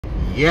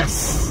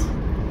Yes,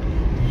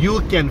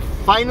 you can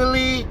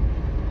finally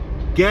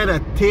get a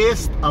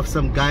taste of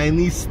some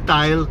Guyanese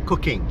style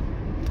cooking.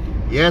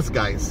 Yes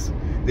guys,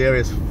 there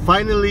is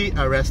finally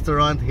a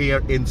restaurant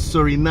here in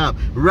Suriname,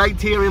 right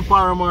here in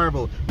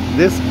Paramaribo.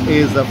 This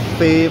is a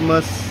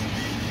famous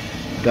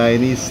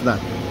Guyanese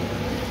snack.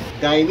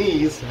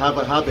 Guyanese have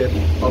a habit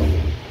of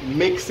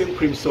mixing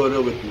cream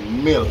soda with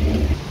milk.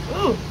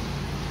 Ooh,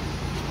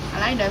 I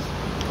like this.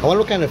 I wonder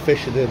what kind of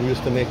fish they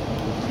used to make.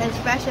 It's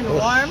fresh and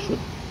warm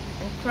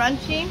and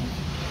crunchy.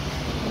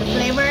 The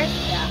flavors,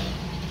 yeah.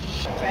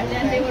 And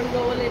then they would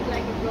roll it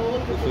like a roll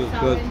with the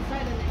sour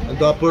inside. And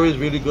dal puri is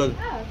really good.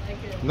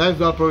 Nice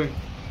dal puri.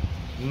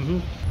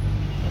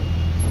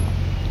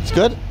 It's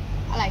good?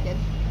 I like it.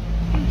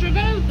 The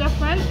chicken is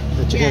different.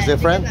 The chicken is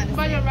different?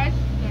 But the rice is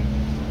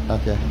different.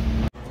 Okay.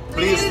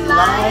 Please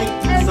like,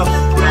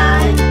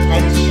 subscribe,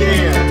 and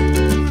share.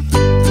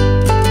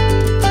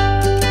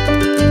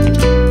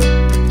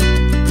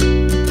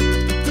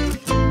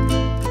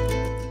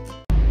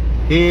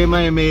 Hey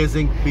my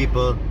amazing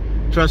people.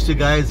 Trust you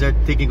guys are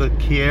taking good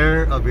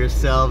care of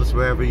yourselves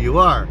wherever you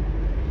are.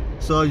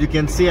 So you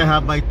can see I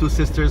have my two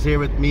sisters here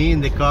with me in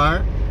the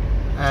car.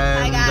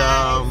 And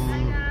Hi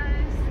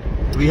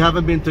guys. We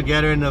haven't been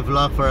together in a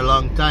vlog for a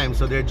long time,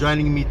 so they're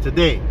joining me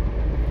today.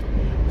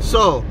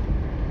 So,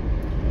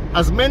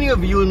 as many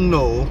of you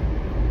know,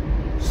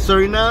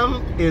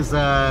 Suriname is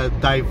a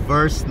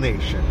diverse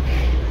nation.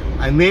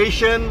 A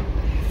nation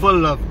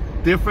full of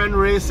different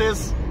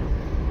races,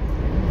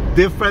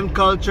 different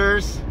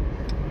cultures,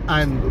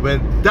 and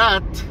with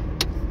that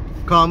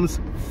comes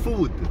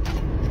food.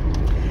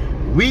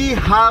 We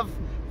have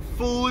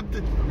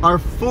food or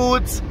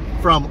foods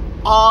from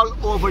all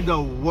over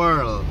the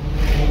world.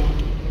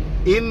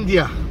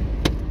 India,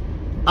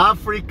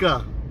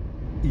 Africa,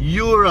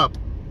 Europe,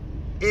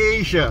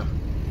 Asia,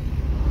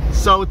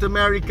 South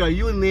America,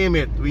 you name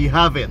it, we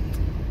have it.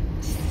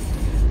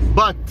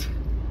 But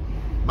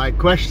my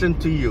question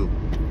to you,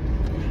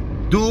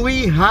 do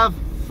we have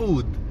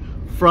food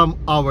from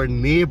our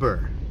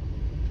neighbor,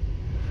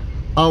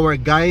 our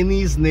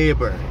Guyanese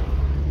neighbor?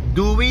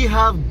 Do we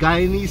have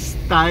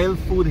Guyanese style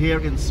food here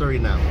in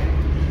Suriname?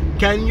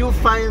 Can you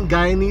find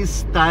Guyanese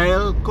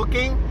style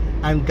cooking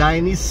and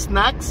Guyanese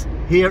snacks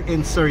here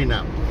in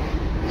Suriname?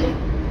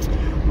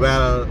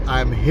 Well,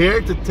 I'm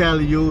here to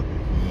tell you,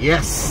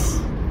 yes,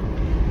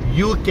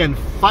 you can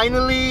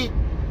finally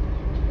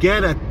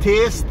get a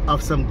taste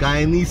of some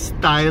Guyanese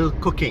style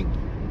cooking.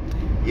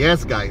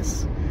 Yes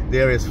guys,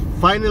 there is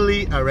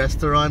finally a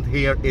restaurant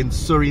here in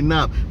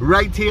Suriname,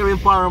 right here in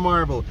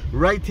Paramaribo,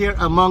 right here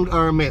among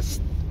our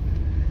midst,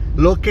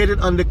 located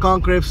on the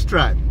Concrete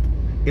Strat.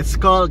 It's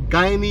called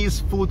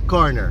Guyanese Food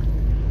Corner,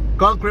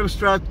 Concrete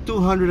Strat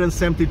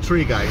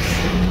 273 guys.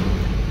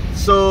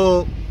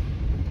 So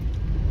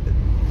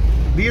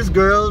these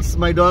girls,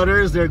 my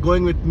daughters, they're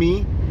going with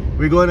me.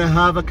 We're going to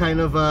have a kind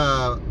of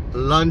a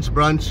lunch,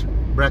 brunch,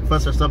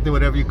 breakfast or something,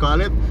 whatever you call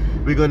it.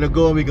 We're going to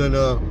go and we're going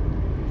to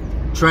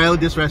try out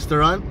this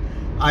restaurant.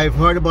 I've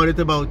heard about it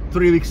about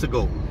 3 weeks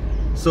ago.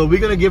 So we're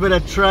going to give it a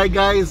try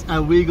guys,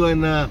 and we're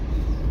going to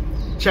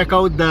check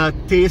out the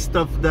taste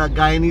of the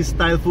Guyanese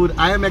style food.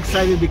 I am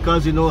excited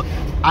because, you know,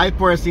 I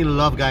personally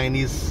love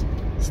Guyanese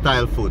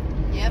style food.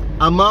 Yep.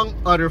 Among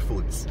other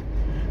foods.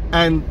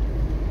 And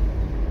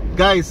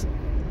guys,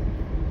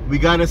 we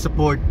gotta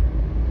support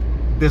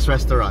this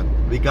restaurant.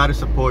 We gotta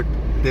support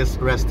this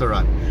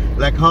restaurant.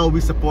 Like how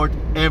we support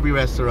every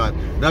restaurant.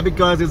 Not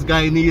because it's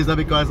Guyanese, not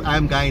because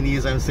I'm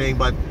Guyanese, I'm saying,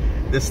 but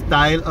the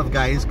style of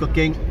Guyanese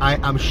cooking, I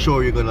am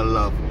sure you're gonna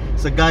love.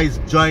 So guys,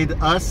 join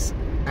us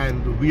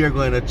and we are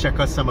going to check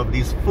out some of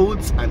these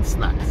foods and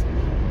snacks.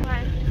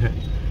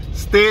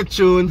 Stay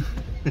tuned.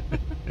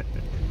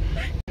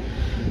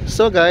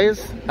 So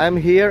guys, I'm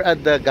here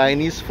at the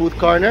Guyanese Food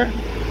Corner,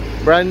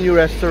 brand new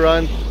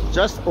restaurant,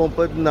 just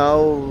opened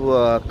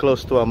now,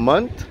 close to a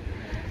month,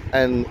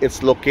 and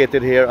it's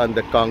located here on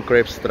the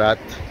Concrete Strat.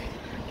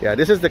 Yeah,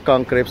 this is the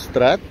Concrete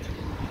Strat.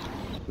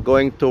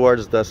 Going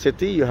towards the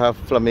city, you have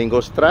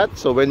Flamingo Strat.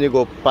 So when you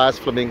go past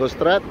Flamingo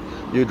Strat,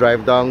 you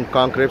drive down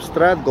Concrete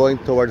Strat, going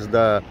towards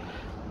the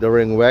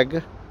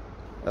Ringweg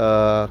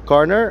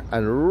corner,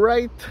 and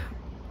right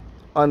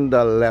on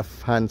the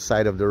left hand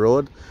side of the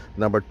road,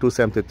 number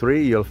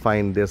 273, you'll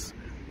find this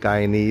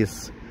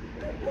Guyanese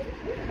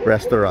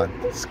restaurant.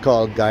 It's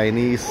called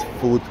Guyanese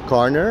Food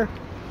Corner,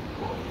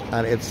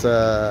 and it's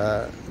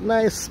a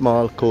nice,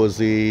 small,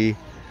 cozy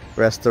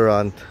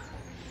restaurant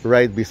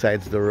right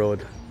besides the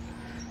road.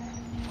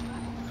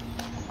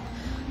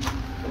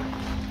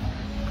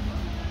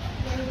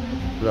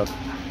 Look,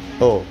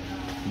 oh,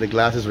 the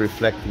glass is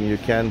reflecting. You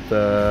can't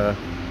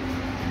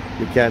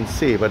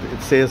see, but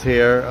it says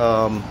here,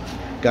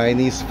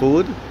 Guyanese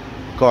Food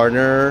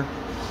Corner,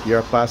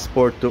 your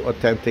passport to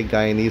authentic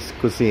Guyanese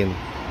cuisine.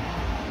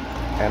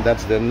 And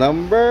that's the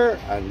number,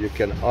 and you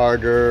can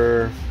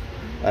order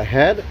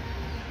ahead,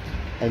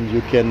 and you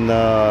can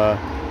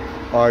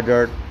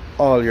order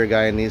all your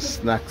Guyanese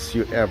snacks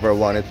you ever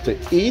wanted to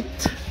eat,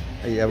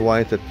 you ever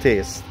wanted to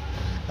taste.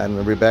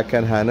 And Rebecca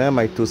and Hannah,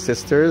 my two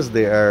sisters,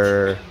 they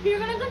are... You're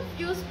gonna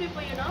confuse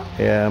people, you know?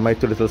 Yeah, my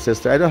two little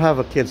sisters. I don't have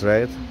a kids,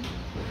 right?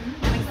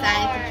 I'm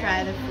excited to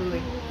try the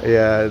food.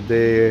 Yeah,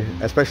 they,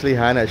 especially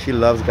Hannah, she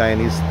loves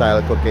Guyanese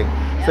style cooking.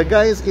 Yep. So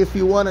guys, if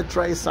you want to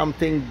try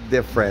something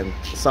different,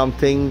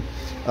 something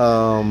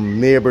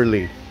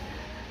neighborly,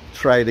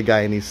 try the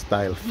Guyanese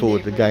style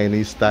food, the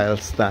Guyanese style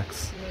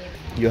snacks.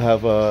 You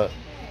have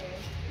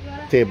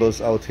tables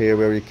out here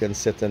where you can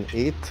sit and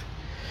eat.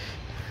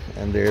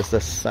 And there's a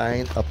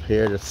sign up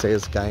here that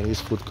says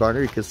Guyanese Food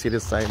Corner. You can see the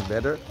sign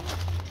better.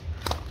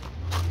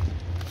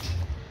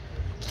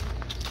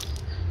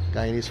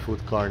 Guyanese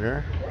Food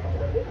Corner.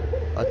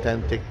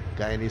 Authentic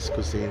Guyanese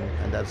cuisine.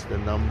 And that's the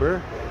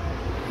number.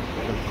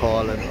 You can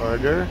call and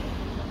order.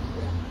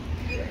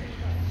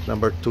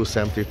 Number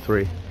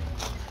 273.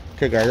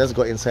 Okay guys, let's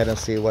go inside and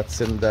see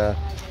what's in the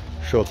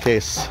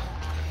showcase.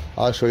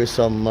 I'll show you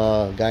some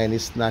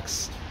Guyanese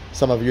snacks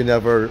some of you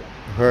never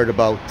heard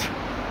about.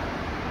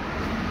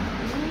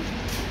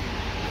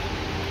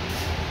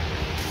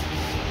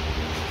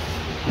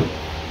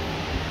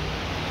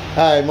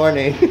 Hi,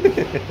 morning.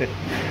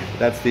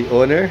 That's the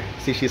owner.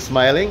 See, she's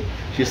smiling.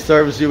 She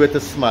serves you with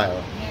a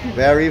smile.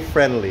 Very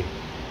friendly.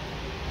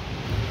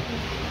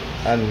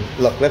 And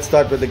look, let's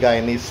start with the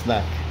Guyanese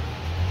snack.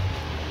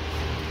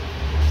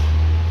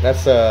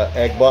 That's a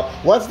egg ball.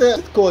 What's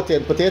the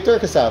coating? Potato or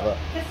cassava?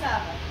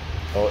 Cassava.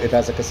 Oh, it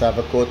has a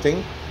cassava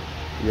coating.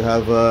 You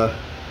have a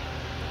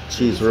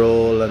cheese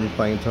roll and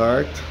pine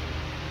tart.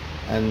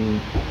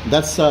 And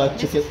that's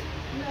chicken.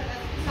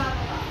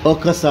 Oh,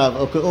 cassava.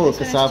 Okay. Oh,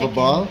 cassava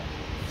ball.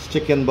 It's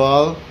chicken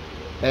ball,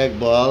 egg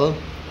ball,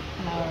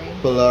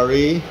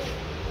 Polari.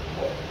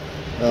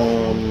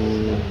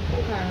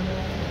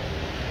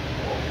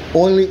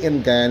 Only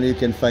in Guyana you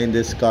can find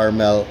this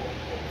caramel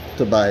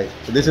to buy.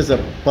 This is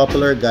a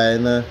popular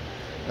Guyana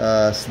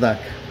snack.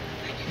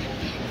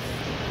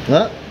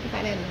 Huh?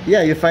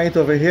 Yeah, you find it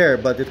over here,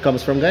 but it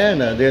comes from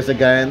Guyana. There's a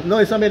Guyana. No,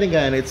 it's not made in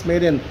Guyana. It's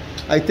made in,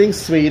 I think,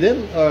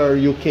 Sweden or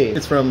UK.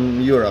 It's from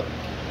Europe.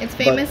 It's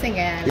famous in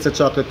Guyana. It's a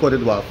chocolate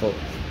coated waffle.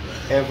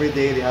 Every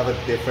day they have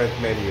a different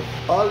menu.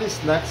 All these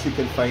snacks you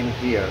can find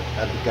here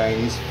at the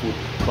Guyanese Food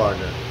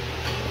Corner.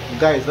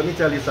 Guys, let me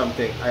tell you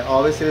something. I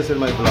always say this in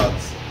my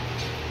vlogs.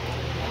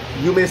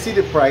 You may see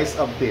the price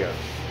up there.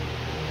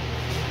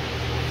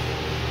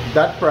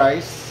 That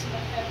price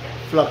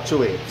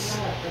fluctuates.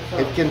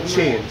 It can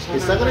change.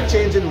 It's not going to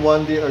change in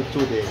 1 day or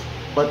 2 days.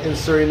 But in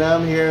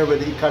Suriname here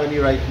with the economy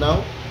right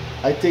now,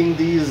 I think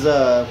these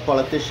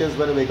politicians,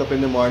 when they wake up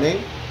in the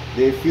morning,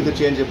 they feel to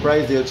change the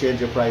price, they'll change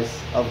the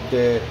price of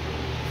the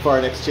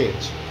foreign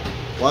exchange.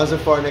 Once the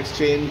foreign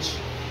exchange,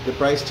 the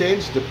price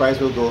change, the price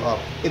will go up.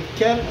 It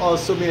can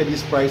also mean that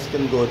this price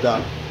can go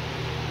down.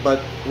 But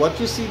what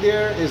you see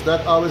there is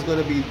not always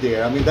going to be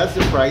there. I mean, that's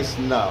the price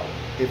now.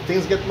 If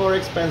things get more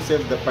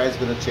expensive, the price is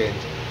going to change.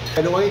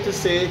 I don't want you to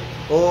say,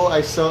 oh,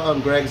 I saw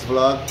on Greg's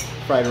vlog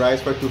fried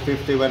rice for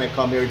 $250 when I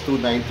come here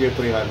 $290 or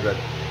 $300.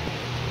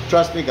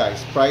 Trust me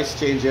guys, price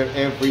change here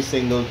every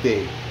single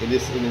day in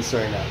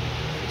Suriname.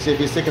 So if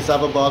you say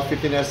cassava ball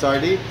 15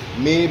 SRD,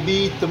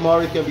 maybe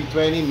tomorrow it can be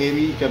 20,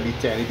 maybe it can be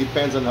 10. It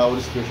depends on how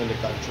the situation in the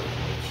country.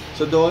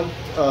 So don't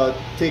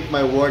take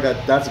my word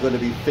that that's going to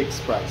be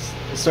fixed price.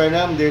 In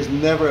Suriname, there's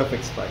never a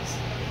fixed price.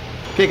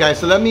 Okay guys,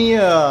 so let me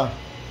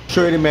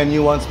show you the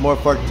menu once more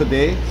for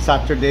today,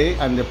 Saturday,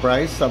 and the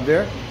price up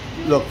there.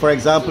 Look, for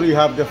example, you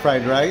have the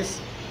fried rice.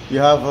 You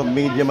have a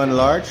medium and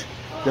large.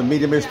 The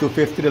medium is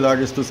 $250, the large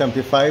is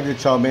 $275. The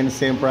chow mein,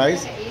 same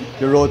price.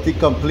 The roti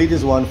complete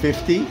is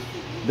 $150.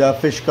 The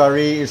fish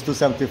curry is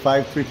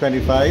 $275,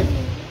 $325.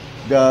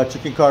 The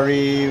chicken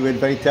curry with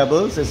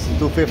vegetables is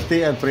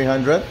 $250 and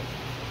 $300.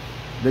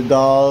 The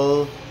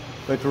dal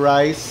with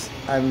rice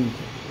and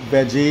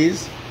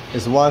veggies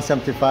is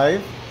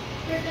 $175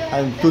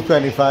 and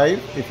 $225.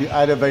 If you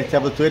add a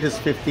vegetable to it, it's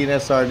 15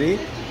 SRD.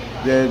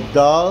 The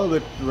dal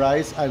with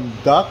rice and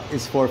duck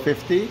is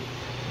 $450.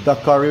 The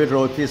curry with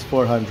roti is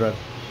 $400.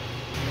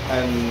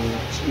 And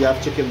you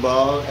have chicken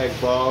ball, egg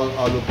ball,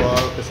 aloo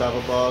ball,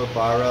 cassava ball,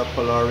 bara,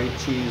 polari,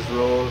 cheese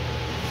roll,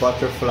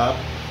 butter flap,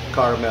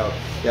 caramel.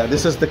 Yeah,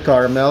 this is the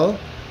caramel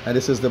and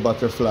this is the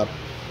butter flap.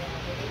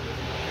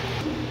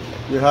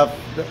 You have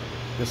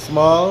the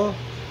small,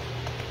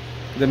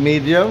 the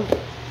medium,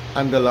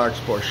 and the large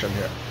portion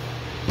here.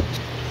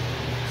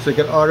 So you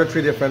can order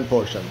 3 different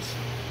portions.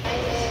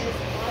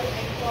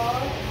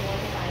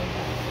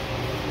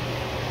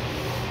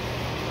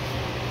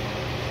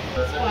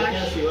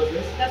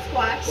 That's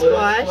squash. Oh,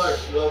 that's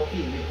squash.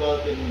 Low-key, we call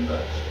it in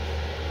Dutch.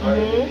 Or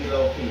in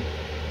low-key.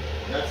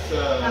 That's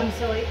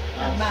Amsoy.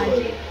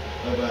 Amsoy.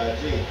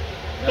 Abaji.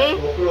 That's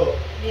okra.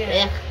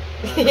 Yeah.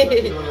 That's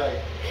what you don't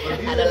like. But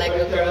these I are don't the like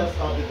vegetables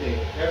of the day.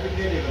 Every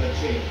day they're going to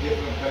change.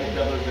 Different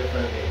vegetables,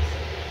 different days.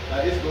 Now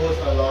this goes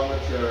along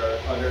with your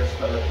other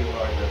stuff that you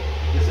order.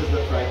 This is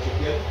the fried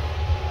chicken.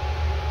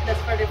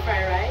 That's for the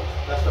fried rice?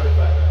 That's for the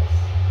fried rice.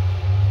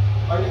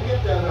 Or you can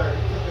tell her.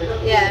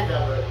 Yeah.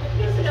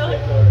 This is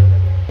okay.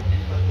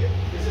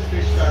 This is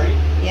fish curry.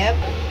 Yep.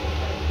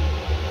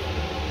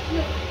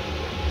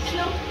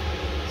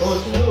 Oh,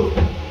 snook.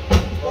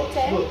 Oh,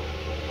 Okay. snook.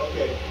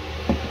 Okay.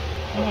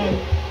 Okay.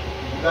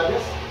 You got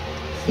this?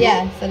 Snook.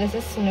 Yeah, so this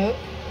is snook.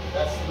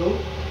 That's snook.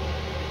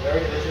 Very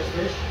delicious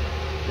fish.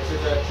 This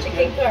is a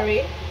Chicken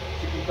curry.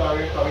 chicken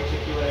curry, curry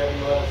chicken, whatever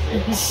you want to say.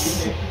 We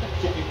say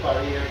chicken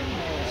curry here in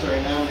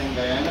Suriname and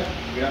Guyana.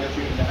 We're not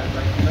treating that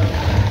right now.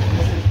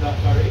 This is duck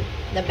curry.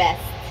 The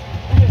best.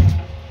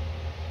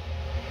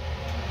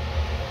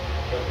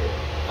 Okay.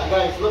 And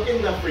guys, look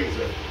in the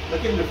freezer.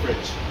 Look in the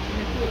fridge.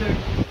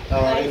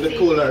 In the Icy.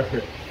 cooler.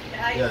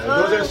 Yeah,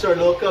 those are so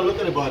local. Look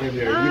at the bottom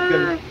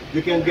there.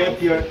 You can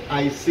get your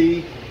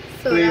icy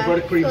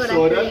flavored cream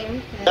soda.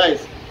 Cream.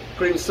 Guys,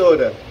 cream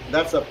soda.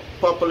 That's a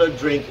popular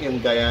drink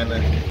in Guyana.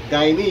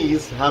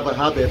 Guyanese have a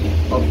habit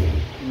of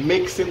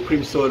mixing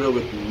cream soda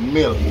with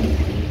milk.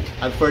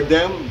 And for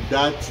them,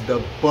 that's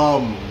the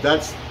bomb.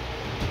 That's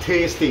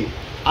tasty.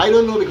 I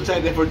don't know because I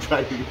never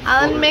tried it before.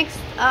 I mixed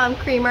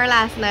creamer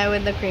last night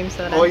with the cream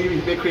soda. Oh, you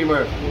make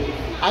creamer.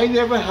 I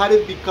never had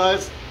it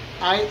because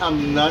I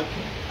am not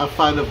a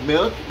fan of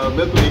milk.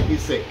 Milk will make me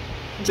sick.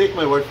 Take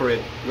my word for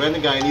it. When the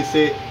Guyanese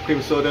say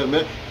cream soda and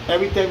milk,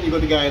 every time you go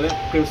to Guyana,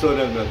 cream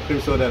soda and milk, cream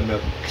soda and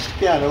milk.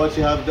 Yeah, now what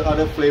you have the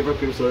other flavor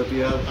cream soda.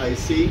 You have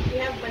icy. You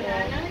have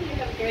banana, you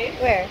have grape.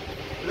 Where?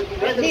 Look,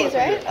 right at the These,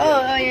 bottom right? there.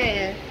 Oh,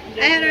 yeah.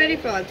 I had already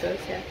brought those,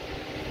 yeah.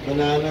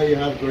 Banana, you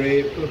have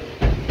grape.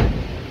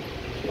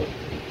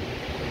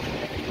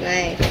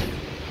 Nice.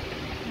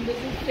 This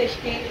is fish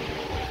cake.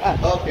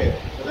 Okay,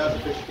 so that's a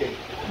fish cake.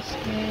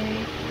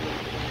 Okay.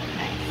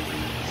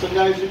 So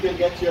guys, you can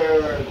get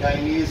your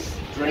Guyanese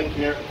drink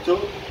here too.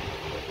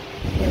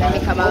 Let me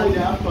come out.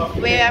 yeah, coffee.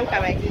 Wait, I'm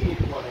coming.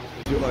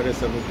 You order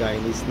some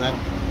Guyanese snack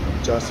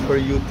just for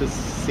you to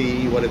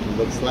see what it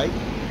looks like.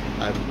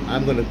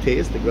 I'm gonna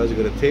taste, the girls are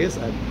gonna taste.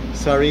 I'm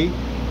sorry,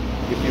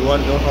 if you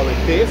want to know how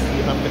it tastes,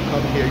 you have to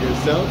come here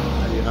yourself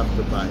and you have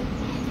to buy.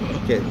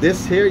 Okay,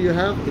 this here you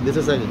have, this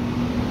is an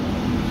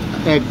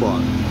egg ball.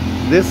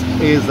 This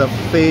is a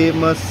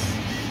famous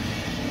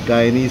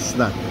Guyanese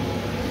snack.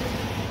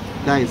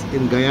 Guys,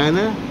 in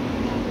Guyana,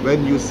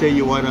 when you say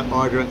you want to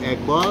order an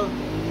egg ball,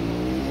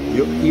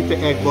 you eat the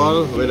egg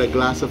ball with a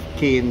glass of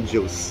cane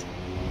juice.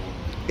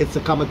 It's a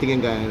common thing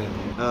in Guyana.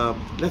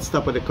 Let's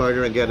stop at the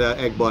corner and get an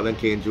egg ball and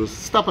cane juice.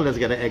 Stop and let's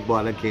get an egg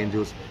ball and cane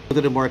juice. Go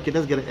to the market,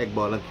 let's get an egg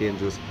ball and cane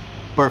juice.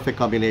 Perfect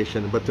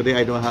combination. But today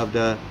I don't have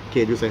the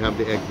cane juice, I have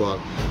the egg ball.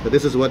 But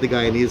this is what the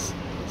Guyanese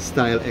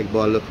style egg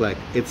ball look like.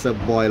 It's a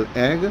boiled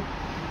egg,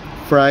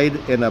 fried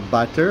in a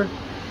batter.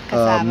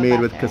 Made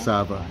with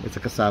cassava. It's a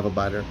cassava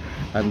batter,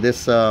 and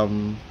this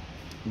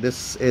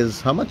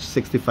is how much?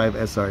 65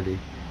 SRD.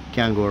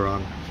 Can't go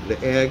wrong. The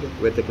egg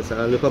with the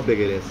cassava. Look how big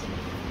it is.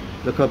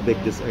 Look how big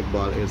this egg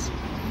ball is.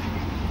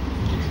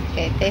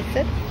 Okay, taste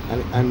it.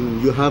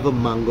 And you have a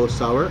mango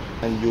sour,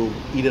 and you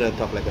eat it on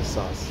top like a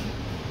sauce.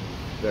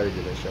 Very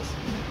delicious.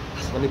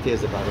 Let me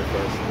taste the batter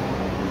first.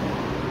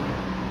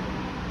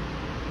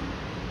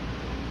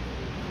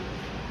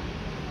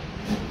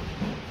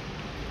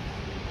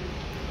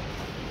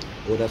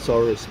 Oh, that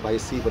sour is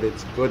spicy, but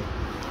it's good.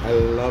 I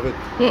love it.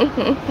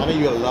 How many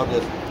of you love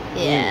this?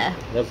 Yeah.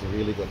 That's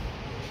really good.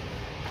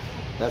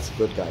 That's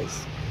good,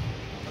 guys.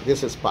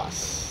 This is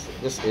pass.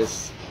 This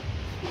is,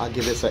 I'll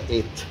give this an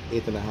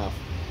 8.5.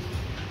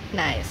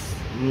 Nice.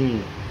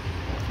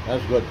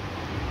 That's good.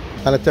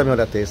 And tell me how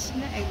that tastes.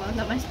 The egg ball is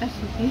not my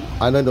specialty.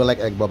 I know you don't like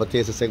egg ball, but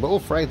taste the same. But oh,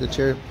 fried, the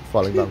chair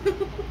falling down.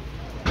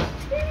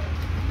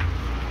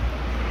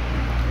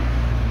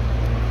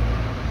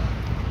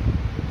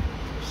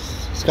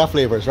 Ska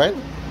flavors, right?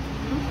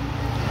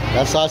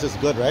 That sauce is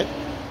good, right?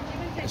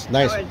 It's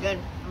nice. Sour is good.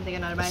 I'm taking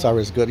another bite. Sour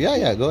is good.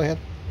 Yeah, go ahead.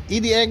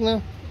 Eat the egg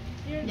now.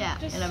 Yeah,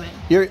 I love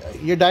it.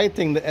 You're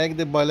dieting. The egg,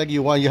 the boiled egg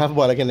you want. You have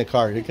boiled egg in the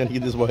car. You can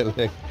eat this boiled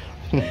egg.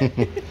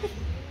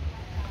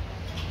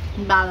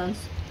 Balance.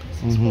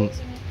 Mm-hmm.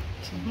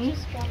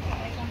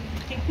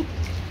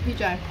 You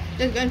try.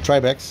 It's good. Try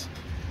Bex.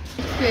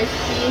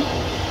 Crispy.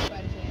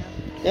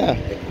 Yeah.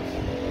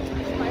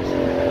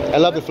 I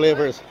love the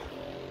flavors.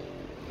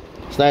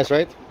 It's nice,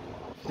 right?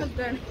 It's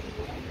good.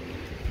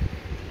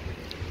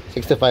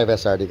 65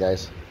 SRD,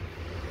 guys.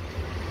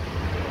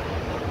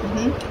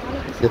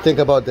 You think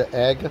about the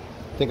egg,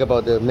 think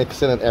about the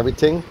mixing and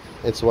everything,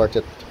 it's worth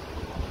it.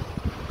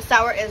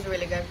 Sour is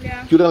really good.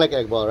 Yeah. You don't like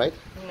egg ball, right?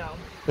 No.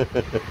 But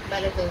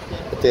it tastes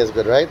good. It tastes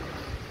good, right?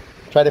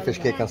 Try the fish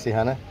cake and see,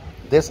 Hannah.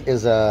 This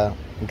is a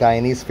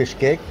Guyanese fish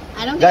cake.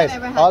 I don't think Guys, I've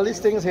ever had all this.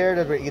 these things here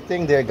that we're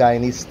eating, they're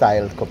Guyanese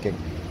style cooking.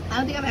 I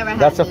don't think I've ever had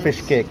That's a this.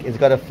 fish cake. It's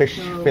got a fish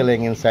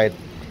filling inside.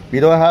 We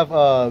don't have,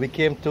 we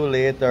came too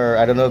late, or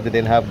I don't know if they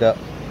didn't have the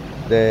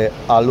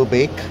aloo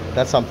bake.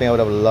 That's something I would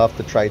have loved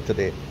to try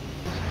today.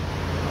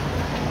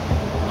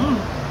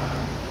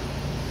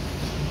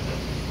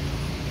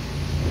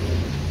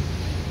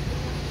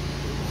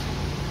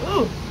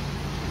 Ooh.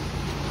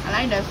 I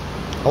like this.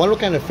 I wonder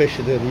what kind of fish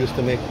they used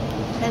to make.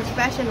 It's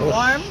fresh and Oh,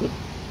 warm shoot.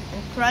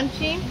 and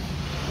crunchy.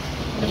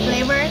 The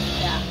flavors,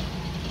 yeah.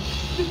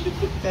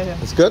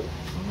 It's good?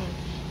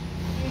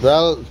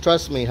 Well,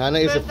 trust me, Hannah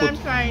is a First time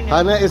food trying it.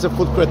 Hannah is a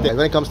food critic.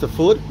 When it comes to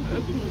food,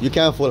 you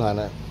can't fool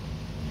Hannah.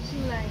 She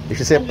like If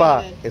she say, That's Pa,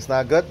 really good. it's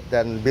not good,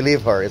 then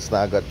believe her, it's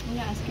not good. I'm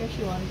gonna ask her if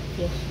she wants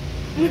fish.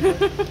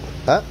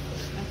 Huh?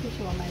 Ask her if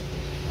she wants my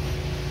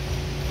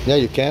fish. Yeah,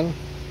 you can.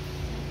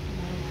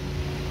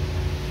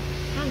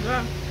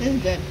 This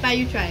is good. Pa,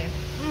 you try it.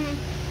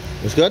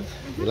 It's good?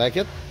 You like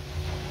it?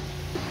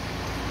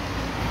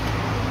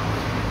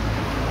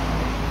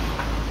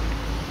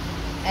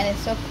 And it's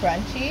so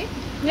crunchy.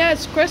 Yeah,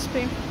 it's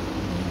crispy.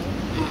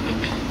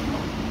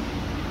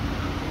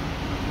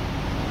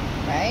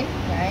 Right?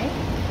 Right?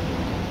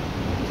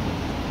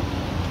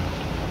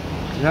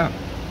 Yeah.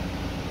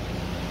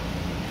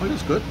 Oh,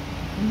 it's good.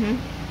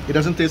 It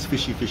doesn't taste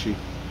fishy. It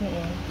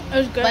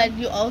was good. But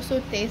you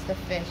also taste the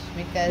fish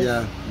because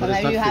Yeah, but it's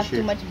sometimes not you have fishy.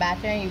 too much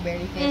batter and you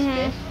barely taste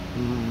fish.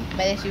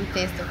 But as you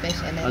taste the fish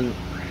in it. And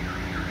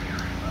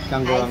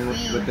can't go I wrong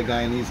see. with the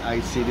Guyanese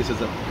icy. This is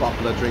a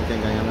popular drink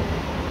in Guyana.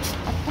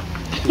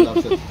 She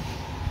loves it.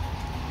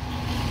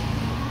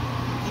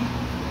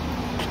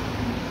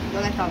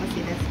 Don't let Thomas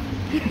see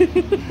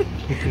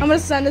this. I'm gonna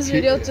send this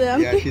video to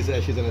him. Yeah,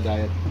 she's on a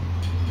diet.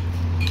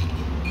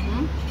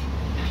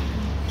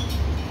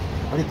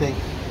 What do you think?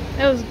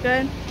 It was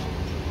good.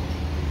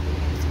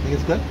 Think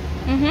it's good?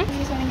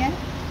 This one again?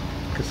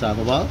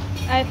 Cassava ball?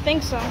 I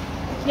think so.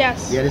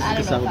 Yes. Yeah, this I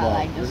is don't know cassava if I ball.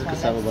 like This this is one.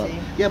 cassava Let's ball. see.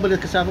 Yeah, but the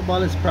cassava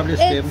ball is probably the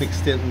same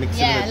It's- mixed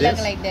Yeah, in it with look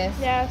this. like this.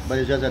 Yes. But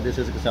it's just that this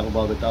is a cassava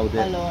ball without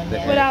the Alone, the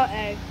yeah. egg. Without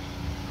egg.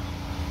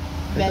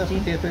 There's a Veggie.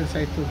 potato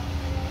inside too.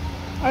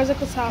 Or is it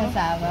cassava?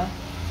 Cassava.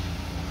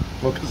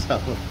 Oh,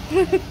 cassava.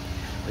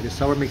 But the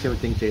sour makes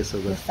everything taste so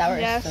The good. sour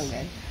Yes. is so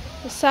good.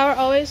 The sour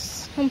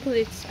always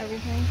completes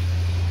everything.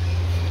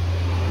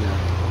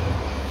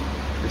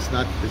 Yeah. It's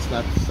not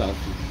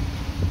salty.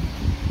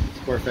 It's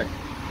perfect.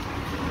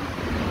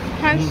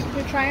 Hans,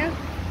 you try it?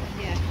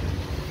 Yeah.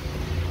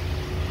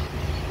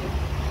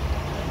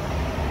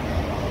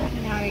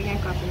 Now we can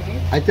copy,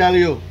 right? I tell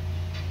you,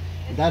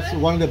 that's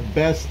one of the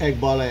best egg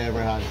ball I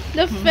ever had.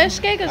 The fish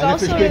cake is And the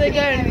also fish really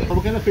cake- good.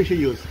 What kind of fish you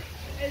use?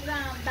 It's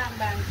bang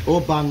bang. Oh,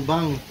 bang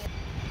bang.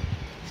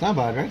 It's not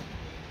bad, right?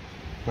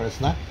 For a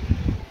snack.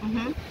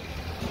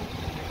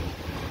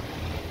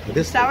 But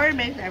this Sour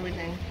makes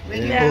everything.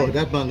 Really Yeah. Yeah. Oh,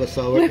 that mango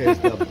sour is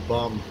the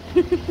bomb.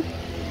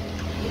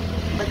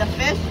 But the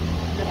fish,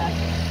 the best.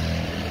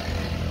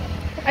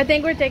 I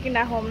think we're taking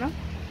that home, no?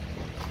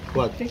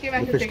 What? Think you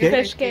might The have fish taken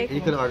cake? Fish cake.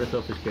 You can order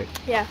some fish cake.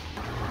 Yeah.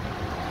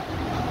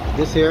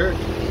 This here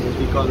is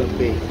we call it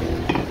bake.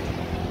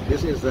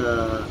 This is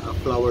a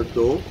flour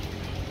dough.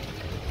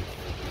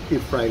 You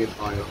fried in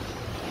oil,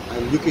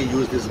 and you can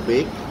use this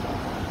bake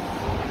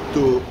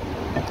to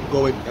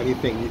go with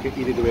anything. You can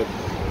eat it with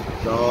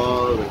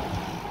dal,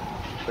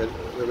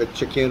 with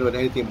chicken, with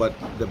anything. But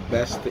the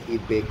best to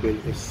eat baked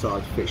with is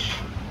saltfish.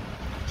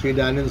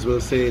 Trinidadians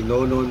will say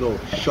no, no, no,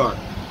 shark.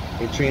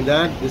 In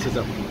Trinidad, this is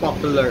a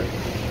popular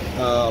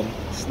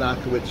snack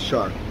with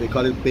shark. They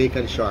call it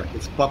bacon shark.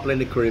 It's popular in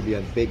the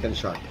Caribbean, bacon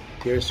shark.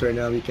 Here in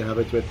Suriname, you can have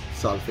it with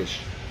saltfish.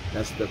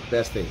 That's the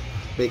best thing.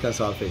 Bacon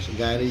saltfish. In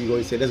Guyana, you go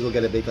and say, let's go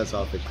get a bacon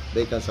saltfish.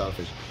 Bacon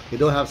saltfish. You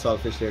don't have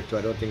saltfish there too.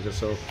 I don't think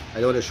so. I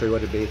don't want to show you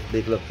what the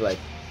bake looks like.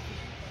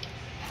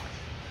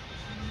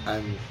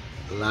 And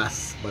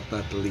last but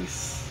not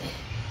least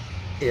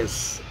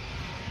is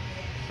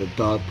the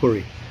dal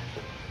puri.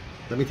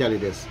 Let me tell you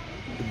this.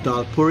 The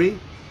dal puri,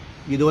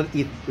 you don't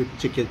eat with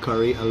chicken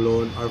curry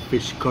alone, or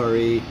fish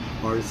curry,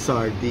 or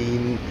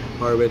sardine,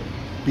 or with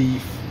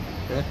beef.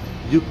 eh?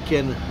 You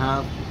can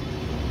have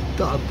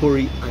dal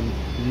puri and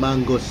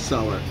mango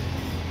sour.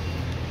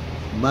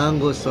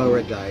 Mango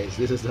sour, guys.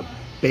 This is a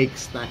big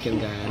snack in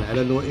Guyana. I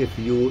don't know if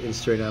you in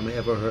Suriname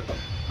ever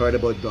heard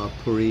about dal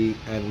puri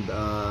and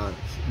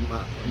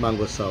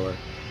mango sour.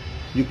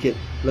 You can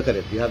look at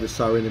it. You have the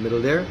sour in the middle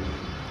there,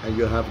 and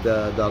you have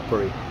the dal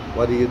puri.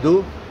 What do?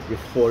 You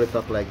fold it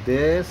up like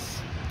this,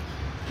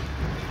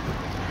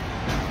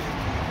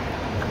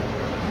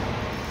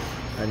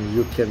 and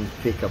you can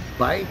take a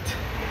bite.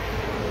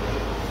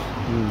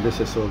 This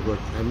is so good.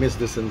 I miss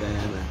this in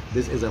Guyana.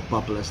 This is a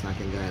popular snack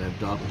in Guyana.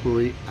 Dal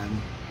puri and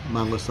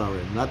mango sour.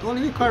 Not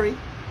only the curry,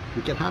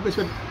 you can have this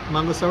with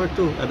mango sour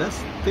too, and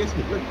that's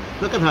tasty.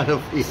 Look at her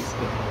face.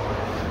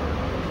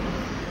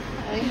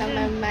 I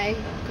have my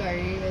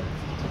curry with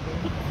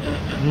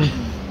chicken.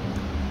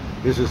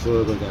 This is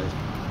so good, guys.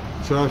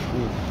 Trust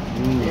me.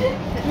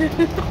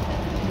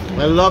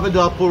 I love the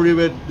dal puri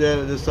with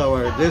the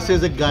sour. This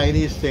is a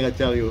Guyanese thing, I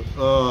tell you.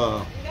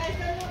 Oh.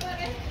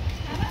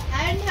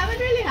 I haven't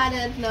really had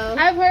it, no.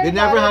 I've heard They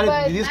about never had it.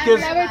 but These I've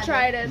kids- never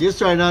tried it. These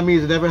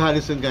Surinamese never had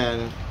this in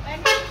Guyana. When I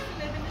used to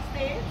live in the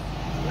States,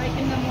 like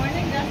in the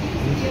morning, that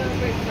used to be our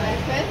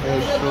breakfast. It's We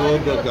would so go to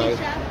the good, roti guys.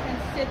 shop and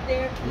sit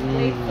there,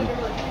 wait for the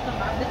roti to come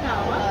out the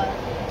tower.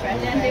 Fresh And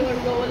then they would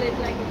roll it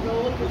like a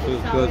roll with This the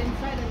is sour good.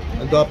 inside.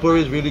 And dal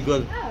puri is really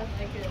good. Oh,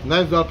 like it.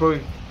 Nice dal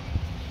puri.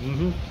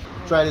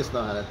 Try this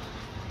now, Hannah.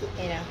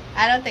 You know,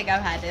 I don't think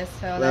I've had this,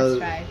 so Well, let's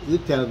try. you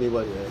tell me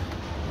what.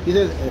 He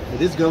said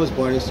this girl was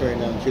born in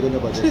Suriname. She don't know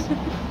about this.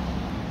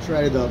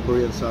 Try the dal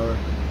puri and sour.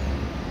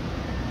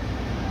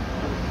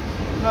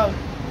 Bro,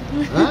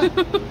 Huh?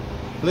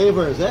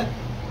 Flavors, eh?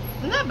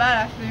 It's not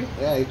bad actually.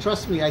 Yeah,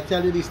 trust me, I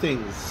tell you these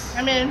things.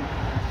 I mean,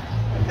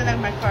 I feel like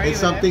my curry It's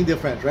something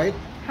different, right?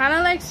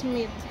 Hannah likes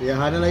meat. Yeah,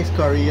 Hannah likes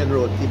curry and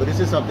roti, but this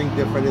is something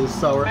different. It's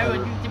sour. I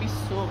would need to be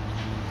soaked.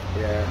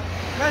 Yeah.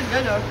 That's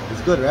good though.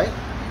 It's good, right?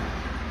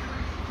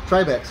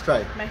 Try, Bex,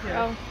 try. My favorite.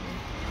 Oh.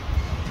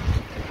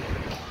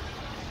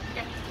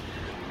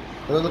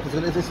 Oh, look,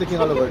 it's sticking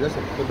all over. Just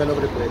bend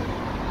over the plate.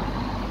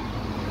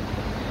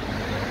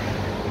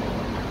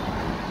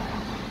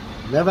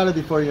 Never had it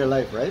before in your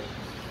life, right?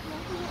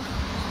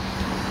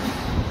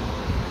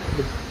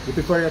 You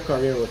prefer your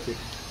curry or roti?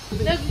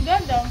 That's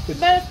good though.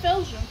 But it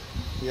fills you.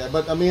 Yeah,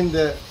 but I mean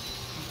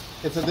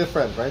it's a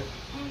different, right?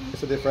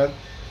 It's a different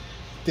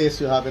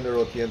taste you have in the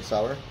roti and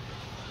sour.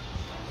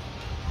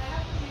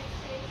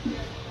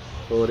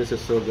 Oh, this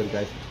is so good,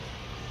 guys.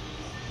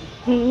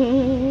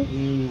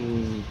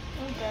 Mmm.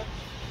 Okay.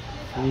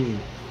 Mm.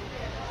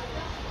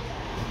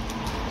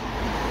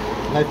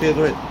 My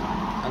favorite.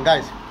 And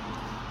guys,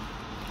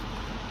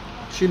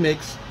 she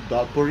makes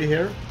dal puri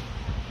here,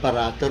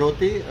 paratha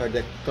roti or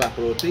the clap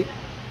roti,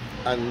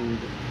 and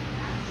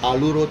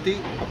aloo roti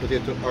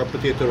or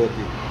potato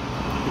roti.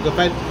 You can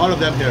find all of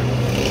them here.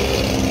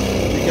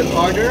 You can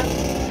order.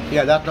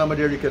 Yeah, that number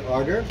there you can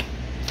order.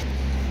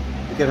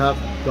 You can have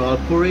dal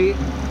puri,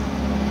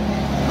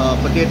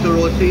 potato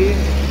roti,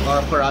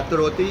 or paratha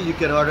roti. You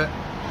can order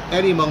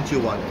any amount you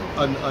want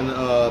on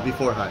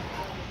beforehand.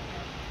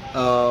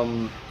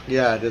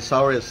 Yeah, the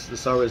sour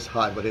is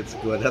hot, but it's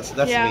good. That's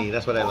Yeah. me.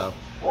 That's what I love.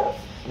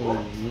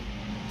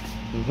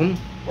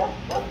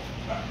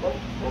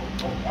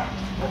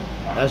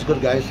 That's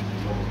good, guys.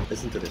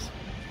 Listen to this.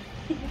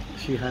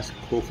 She has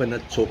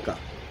coconut choka.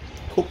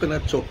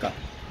 Coconut choka.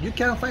 You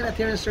can't find that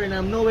here in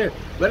Suriname. Nowhere.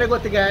 When I go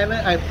to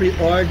Guyana, I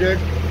pre-ordered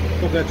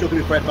coconut choka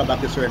before I come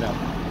back to Suriname.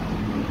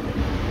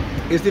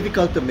 It's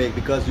difficult to make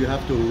because you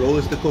have to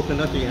roast the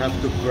coconut and you have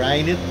to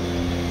grind it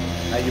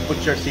and you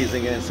put your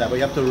seasoning inside, but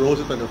you have to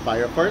roast it on the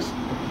fire first.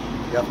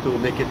 You have to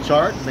make it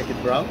charred, make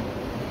it brown,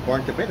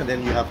 burn to bit, and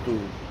then you have to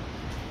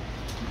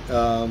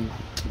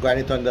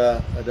grind it on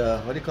the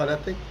what do you call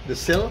that thing? The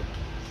sill,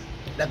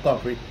 that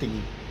concrete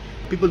thingy.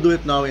 People do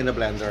it now in a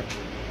blender.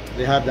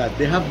 They have that.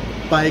 They have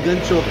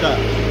baigan choka,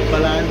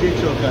 palandi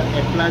choka,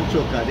 eggplant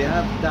choka. They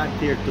have that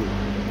here too.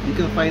 You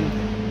can find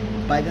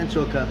baigan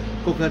choka,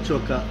 coconut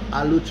choka,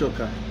 aloo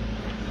choka.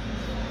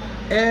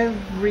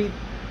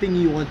 Everything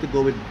you want to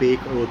go with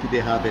bake or roti, they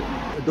have it.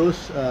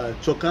 Those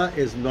choka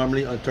is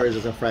normally on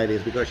Thursdays and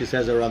Fridays because she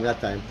says around that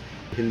time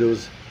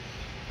Hindus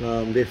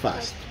they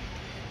fast.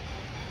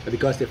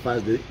 Because they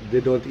fast,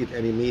 they don't eat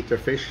any meat or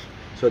fish,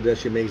 so that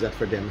she makes that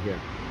for them here.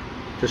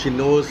 So she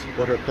knows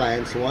what her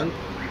clients want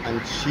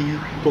and she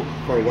cook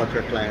for what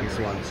her clients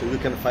want. So you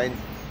can find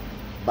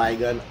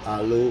baigan,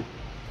 aloo,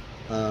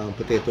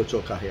 potato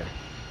choka here.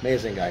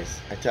 Amazing, guys,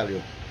 I tell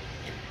you.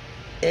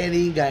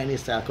 Any Guyanese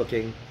style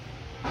cooking,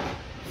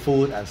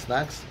 food and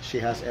snacks, she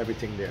has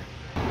everything there.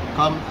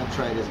 Come and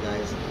try this,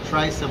 guys.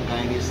 Try some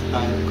Guyanese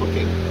style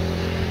cooking.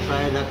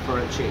 Try that for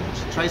a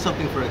change. Try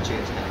something for a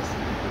change, guys.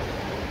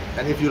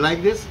 And if you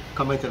like this,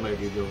 comment on my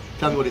video.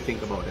 Tell me what you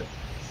think about it.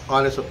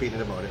 Honest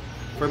opinion about it.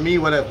 For me,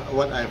 what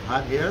I've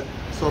had here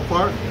so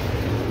far,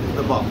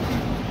 the bomb.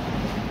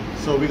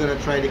 So we're gonna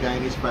try the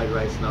Guyanese fried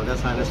rice now.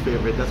 That's Hannah's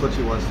favorite. That's what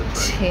she wants to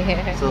try.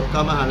 Yeah. So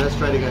come on, let's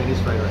try the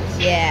Guyanese fried rice.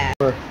 Yeah.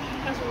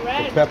 That's The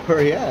red.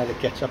 pepper, yeah, the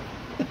ketchup.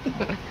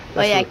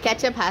 Oh yeah,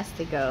 ketchup has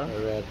to go.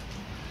 Red.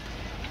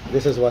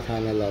 This is what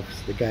Hannah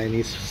loves, the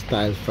Guyanese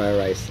style fried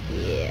rice.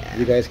 Yeah.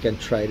 You guys can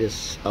try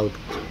this out.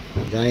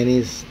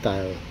 Guyanese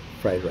style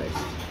fried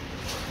rice.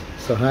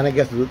 So Hannah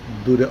gets to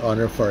do the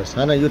honor first.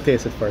 Hannah, you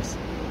taste it first.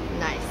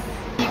 Nice.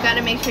 You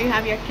gotta make sure you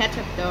have your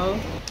ketchup though.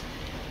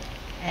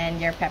 And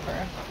your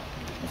pepper.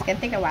 It's gonna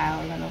take a while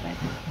a little bit.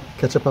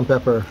 Ketchup and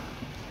pepper.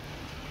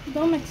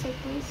 Don't mix it,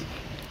 please.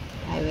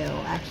 I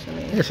will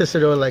actually. Your sister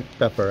don't like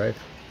pepper, right?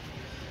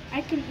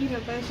 I can eat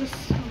it, but it's just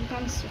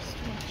sometimes it's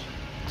too much.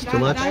 It's too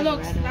much?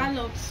 That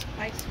looks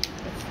spicy.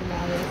 Let's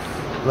smell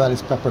this. Well,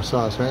 it's pepper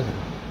sauce, right?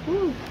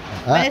 Ooh.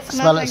 Ah, But it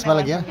smell smells like smell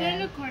that again? Put it in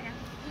the corner.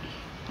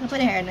 I'll put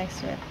it here next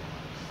to it.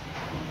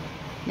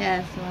 Yeah,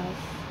 it smells.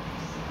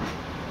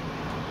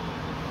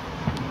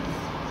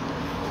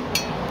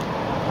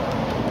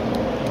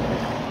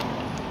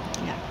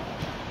 Yeah.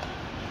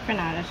 For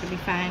now, that should be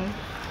fine.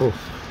 Oh,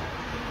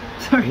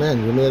 Sorry.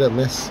 man, you made a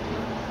mess.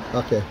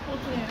 Okay.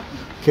 Okay.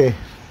 Okay.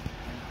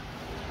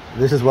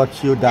 This is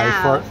what you die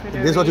Now, for. for the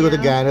This is what you go to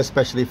real. Guyana,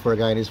 especially for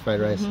Guyanese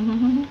fried rice.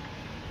 Let's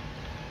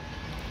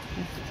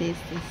taste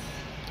this.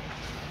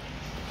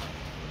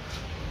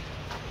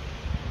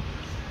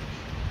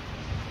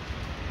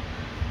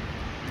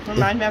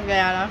 Reminds me of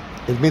Guyana.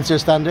 It means your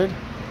standard?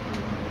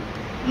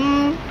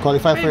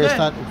 Qualified for pretty your good.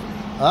 standard?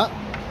 Huh?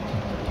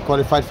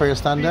 Qualified for your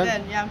standard?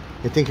 Pretty good, yeah.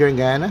 You think you're in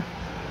Guyana?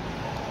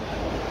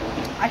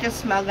 I can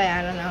smell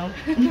Guyana now.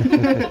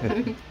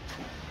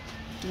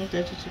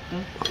 Okay,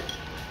 chicken.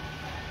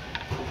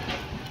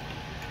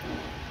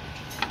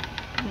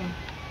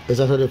 Is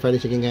that how they fry the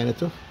chicken in Guyana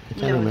too? I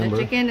can't No, remember.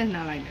 the chicken is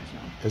not like this.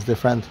 No. It's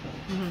different.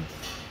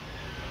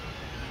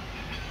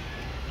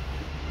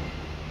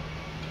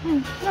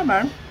 Not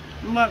bad.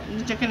 But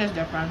the chicken is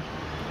different.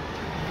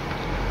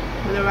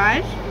 With the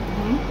rice,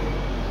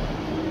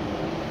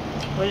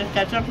 with the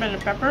ketchup and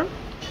the pepper.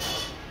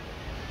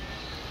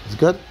 It's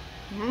good?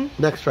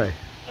 Next try.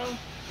 Oh.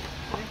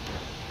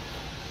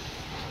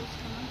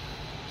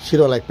 She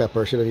don't like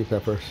pepper. She don't eat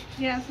peppers.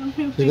 Yeah,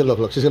 She's gonna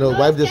look. She's gonna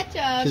wipe this.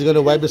 ketchup. She's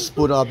gonna wipe the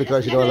spoon off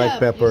because she don't like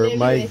pepper.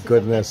 My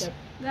goodness.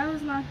 that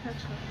was not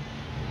ketchup.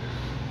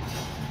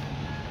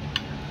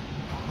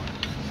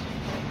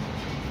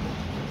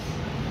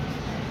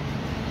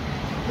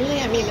 Really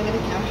at me, look at the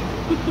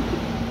camera.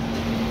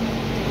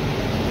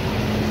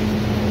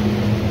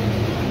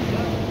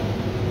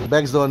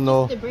 Begs don't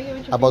know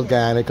about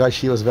Guyana because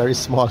she was very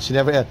small. She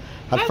never had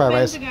I've fried been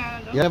rice. to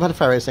Ghana, though. You never had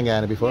fried rice in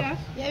Guyana before? Yeah,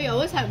 Yeah, we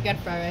always have good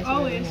fried rice.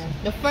 Always.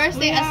 The first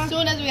day, Yeah. as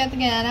soon as we got to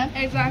Guyana,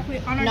 exactly.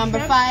 On our number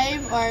trip.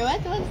 5 or what?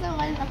 What's the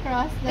one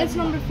across? It's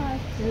number 5.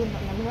 Is it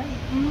number 1?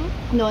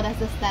 Mm-hmm. No, that's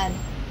the stand.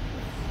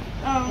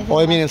 Oh. Oh,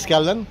 you mean in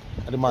Skeldon?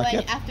 At the market?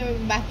 Like after we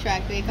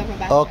backtrack, we come from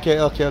backtrack.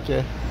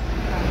 Okay.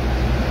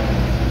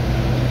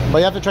 But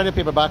you have to try the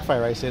paperback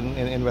fried rice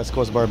in West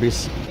Coast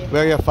Barbies.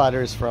 Where your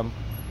father is from.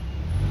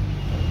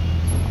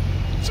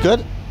 It's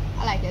good?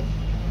 I like it.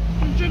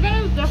 The chicken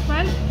is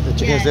different, The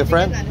chicken is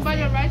different? but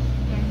the rice.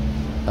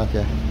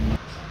 Okay.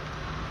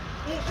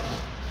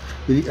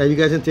 Are you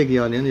guys gonna take the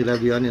onion? You love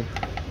the onion?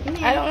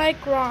 I don't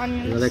like raw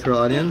onions. You don't like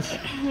raw onions?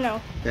 No.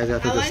 You guys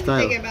have to I taste want to style.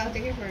 take it, but I'll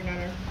take it for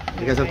another.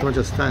 You guys have too much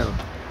of style.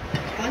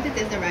 I want to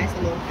taste the rice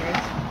alone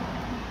first.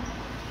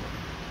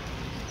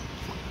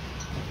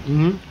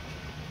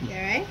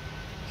 Yeah, right?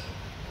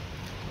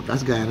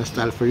 That's Guyana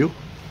style for you.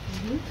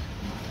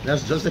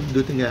 That's just like do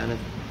it in Guyana.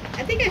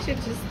 I think I should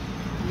just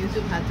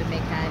YouTube how to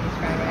make Guyanese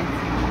fried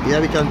rice. Yeah,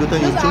 we can do it on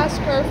Just YouTube.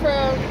 ask her for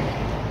a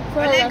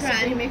Or let recipe.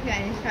 Granny make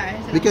Guyanese fried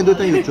rice. We can do it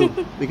on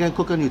YouTube. We can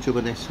cook on YouTube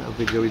the next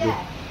video we do.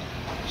 Yeah.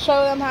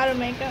 Show them how to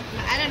make it.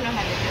 I don't know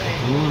how to do it.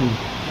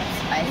 What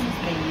spices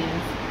they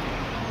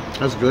use.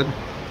 That's good.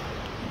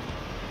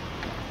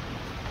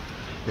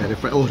 Yeah,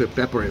 the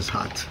pepper is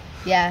hot.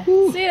 Yeah.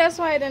 See, that's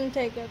why I didn't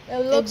take it.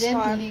 It looks it didn't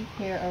hot. really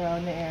clear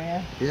around the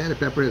area. Yeah, the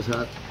pepper is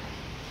hot.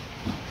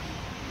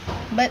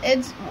 But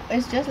it's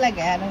just like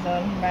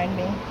Amazon brand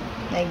me.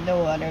 Like the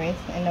water is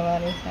in the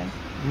water sense.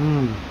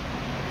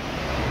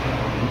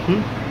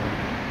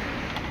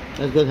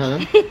 That's good,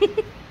 Hannah.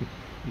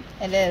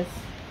 It is.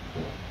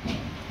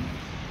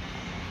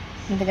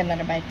 You take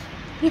another bite.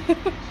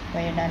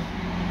 When you're done.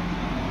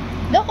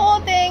 The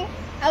whole thing.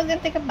 I was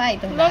gonna take a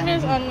bite of Look, that.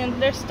 there's onions.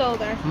 They're still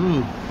there.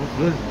 That's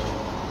good.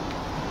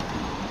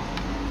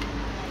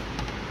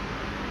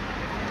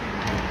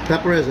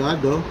 Pepper is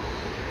hot though.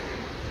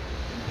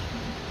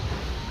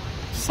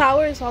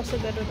 Sour is also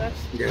good with us.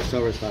 Yeah,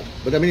 sour is hot.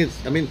 But I mean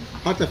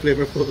hot and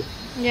flavorful.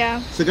 Yeah.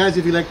 So guys,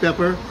 if you like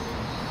pepper,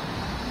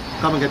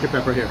 come and get your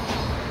pepper here.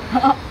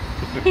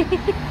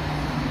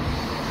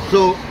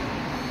 So,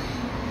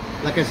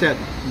 like I said,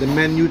 the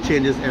menu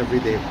changes every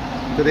day.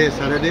 Today is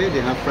Saturday,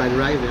 they have fried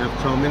rice, they have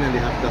chow mein, and they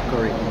have duck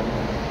curry.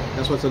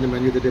 That's what's on the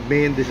menu. The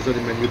main dishes on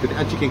the menu today,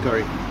 and chicken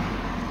curry.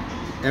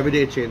 Every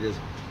day it changes.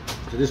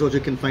 So this is what you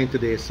can find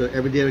today. So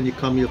every day when you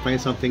come, you'll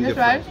find something This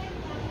different. rice?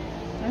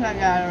 It's like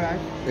Guyana rice.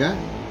 Yeah?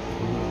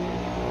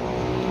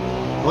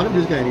 I want to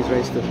do this Guyanese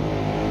rice too.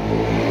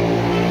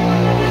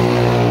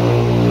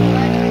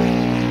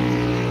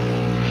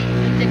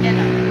 Chicken.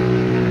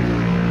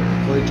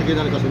 So the chicken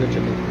because with the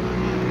chicken.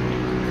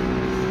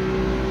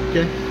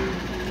 Okay?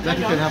 Now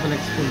you can have an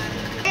next spoon.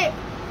 Hey.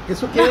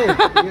 It's okay.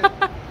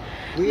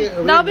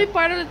 That'll be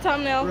part of the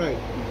thumbnail. Right.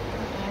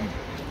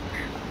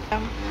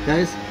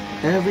 Guys,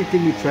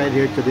 everything we tried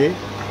here today,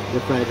 the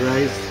fried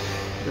rice.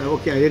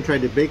 Okay, I didn't try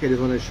the bake. I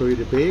just want to show you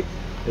the bake.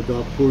 The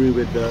dog puri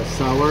with the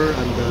sour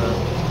and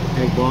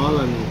the egg ball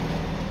and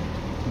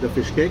the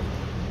fish cake.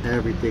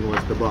 Everything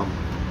was the bomb.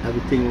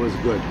 Everything was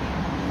good,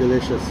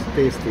 delicious,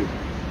 tasty.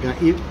 Yeah,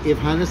 if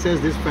Hannah says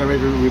this fried rice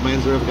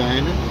reminds her of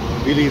Guyana,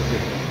 believe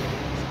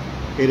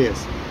me, it is.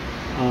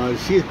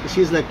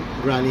 She's like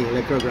granny,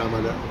 like her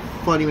grandmother.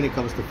 Funny when it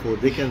comes to food.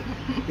 They can.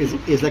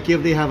 It's like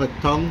if they have a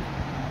tongue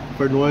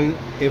for knowing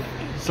if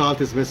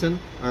salt is missing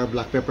or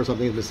black pepper,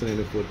 something is missing in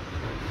the food.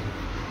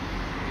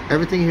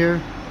 Everything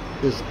here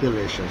is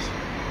delicious.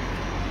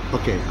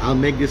 Okay, I'll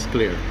make this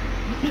clear.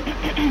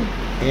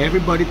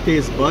 Everybody's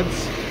taste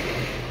buds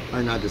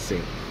are not the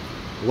same.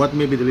 What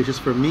may be delicious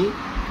for me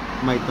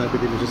might not be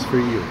delicious for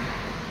you.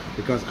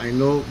 Because I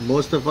know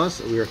most of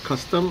us, we are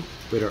accustomed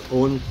with our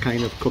own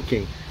kind of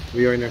cooking.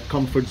 We are in our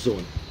comfort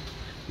zone.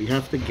 We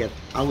have to get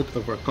out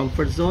of our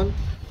comfort zone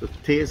to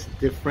taste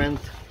different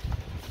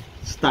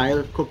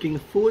style cooking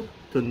food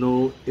to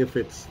know if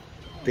it's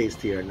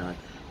tasty or not.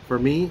 For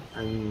me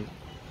and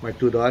my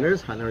two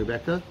daughters, Hannah and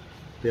Rebecca,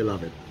 they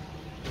love it.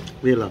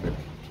 They love it.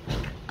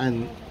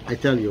 And I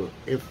tell you,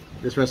 if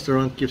this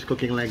restaurant keeps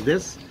cooking like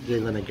this, they're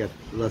gonna get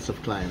lots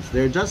of clients.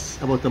 They're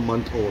just about a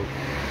month old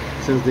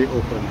since they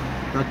opened,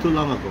 not too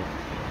long ago.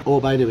 Oh,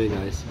 by the way,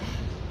 guys,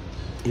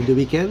 in the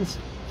weekends,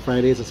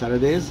 Fridays and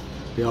Saturdays,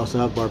 they also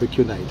have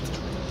barbecue night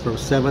from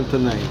 7 to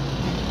 9.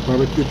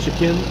 Barbecue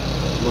chicken,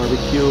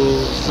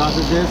 barbecue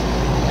sausages,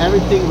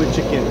 everything with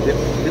chicken.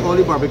 They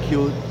only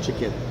barbecue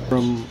chicken.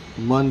 From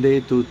Monday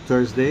to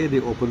Thursday,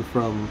 they open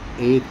from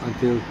 8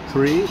 until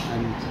 3,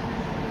 and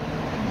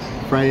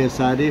Friday and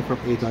Saturday from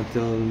 8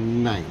 until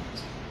 9.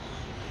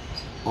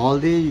 All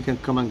day you can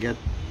come and get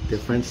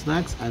different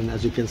snacks, and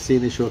as you can see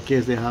in the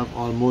showcase, they have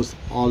almost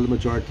all the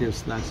majority of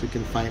snacks you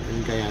can find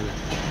in Guyana.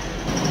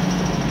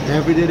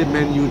 Every day the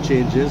menu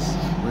changes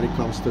when it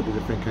comes to the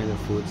different kind of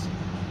foods.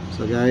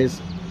 So guys,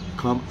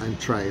 come and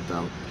try it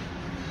out.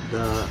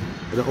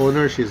 The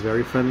owner, she's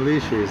very friendly,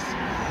 she's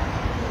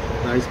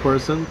a nice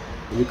person.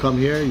 When you come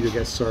here, you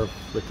get served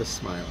with a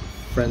smile.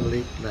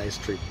 Friendly, nice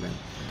treatment.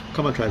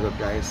 Come and try it out,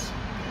 guys.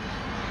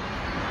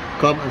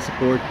 Come and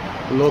support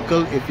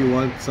local. If you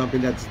want something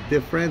that's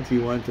different,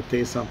 you want to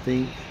taste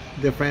something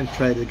different,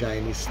 try the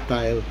Guyanese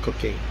style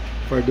cooking.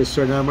 For the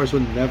Surinamers who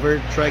never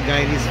try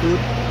Guyanese food,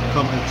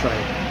 come and try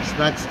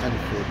snacks and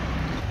food.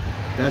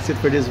 That's it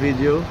for this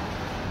video.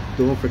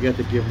 Don't forget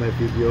to give my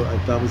video a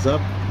thumbs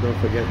up. Don't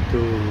forget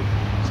to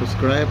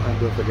subscribe, and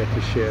don't forget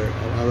to share.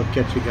 And I will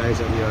catch you guys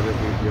on the other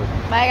video.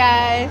 Bye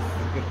guys.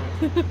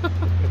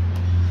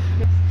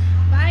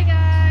 Bye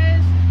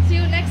guys. See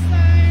you next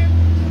time.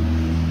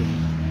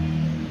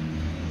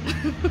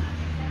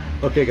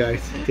 Okay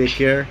guys, take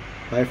care.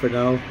 Bye for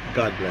now.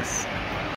 God bless.